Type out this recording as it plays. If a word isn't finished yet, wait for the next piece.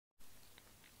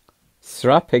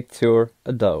Sraith Pictiúr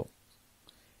a dó.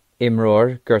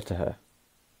 Imreoir Gortaithe.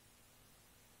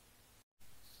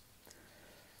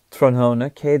 Tráthnóna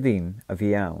céadaoin a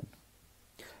bhí ann.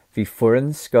 Bhí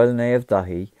fuireann scoil naomh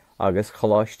daithí agus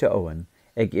choláiste Owen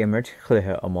ag imirt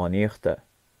cluiche amánaíochta.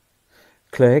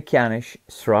 Cluiche ceannis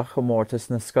srach go mórtas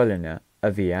na scoileanna a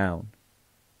bhí ann.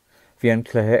 Bhí an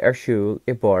cluiche ar siúl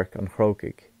I bpáirc an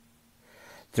chrócaigh.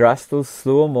 D'fhreastail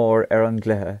slua mór ar an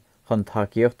gcluiche chun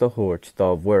tacaíocht do thabhairt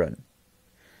dá bhfuireann.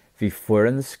 Bhí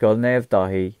fuireann scoil naomh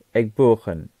daithí ag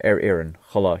buachan ar iarrainn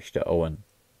choláiste Owen.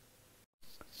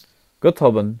 Go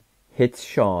tobann hit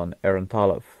Seán ar an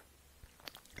talamh.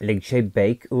 Ligg sé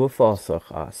beic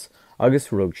uafásach as agus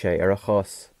rug sé ar a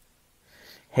chos.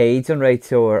 Héad an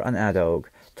réiteoir an adóg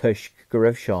tuisc go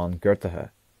raibh Seán Gortaithe.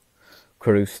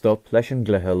 Cuireadh stop leis an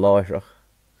gcluiche láithreach.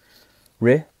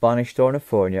 Rith bainisteoir na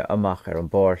fórne amach ar an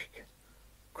báirc.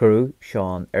 Cuireadh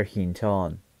Seán ar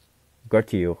chinntáin.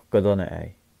 Gortaíodh go dona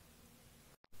é.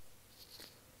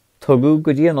 Tugadh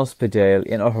go dtí an ospidéal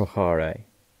in Othachar é.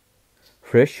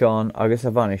 Chris Seán agus a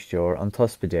bhainisteoir an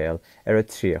tospidéal ar a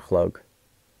tríochlog.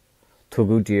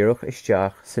 Tugadh díreach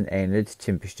isteach san aonad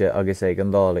timpiste agus ag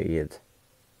an dála iad.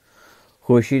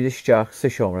 Chuaigh siad isteach sa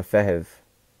seomra feitheamh.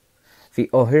 Bhí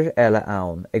othar eile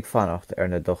ann ag fannacht ar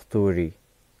na dochtúirí.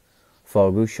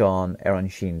 Fágadh Seán ar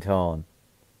an sinntáin.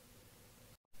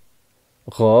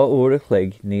 2 uair a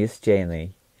chloig níos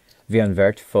déanaí, bhí an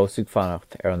bheirt fós ag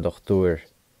fannacht ar an dochtúir.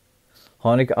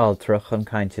 Tháinig altrach an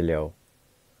cainte leo.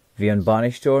 Bhí an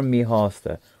bainisteoir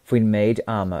míshásta faoin méid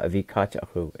ama a bhí caite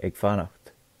acu ag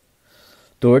fannacht.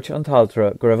 Dúirt an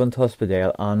taltra go raibh an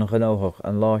tospidéal an ghonóthach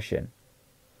an lá sin.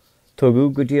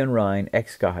 Tugadh go dtí an rainn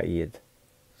ecscatha iad.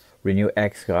 Rinneadh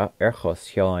ecscatha ar chos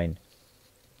Sheáin.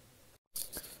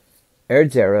 Ar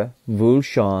deireadh bhuail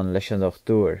Seán leis an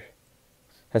dochtúir.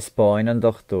 Thespáin an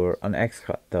dochtúir an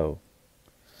ecscat dó.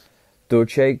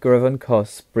 Dúirt sé go raibh an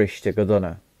cos briste go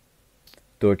dona.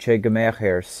 Dúirt sé go mbeadh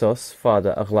air sos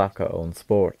fada a ghlacha ón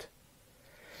spórt.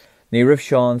 Ní raibh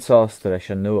Seán sásta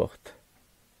leis an nuacht.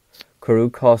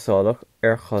 Cuireadh cásálaach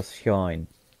ar chos Sheáin.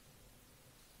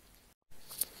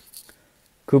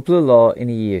 Cúpla lá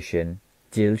ina dhiaidh sin,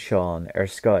 d'fhill Seán ar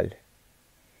scoil.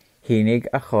 Thínig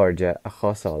a chairde a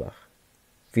chásálaach.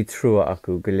 Bhí trua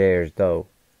acu go léir dó.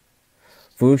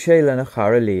 Bhuail sé lena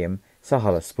chara Liam sa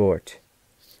hala spórt.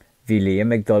 Bhí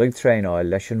Liam ag dul ag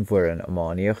tréanáil leis an bhfuireann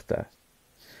amánaíochta.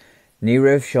 Ní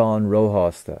raibh Seán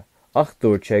róthásta, ach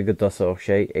dúirt sé go dosach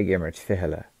sé ag imirt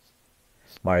ficheile.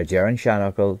 Mar a deir an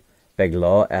seanachal, beidh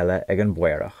lá eile ag an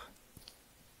bhaoirech.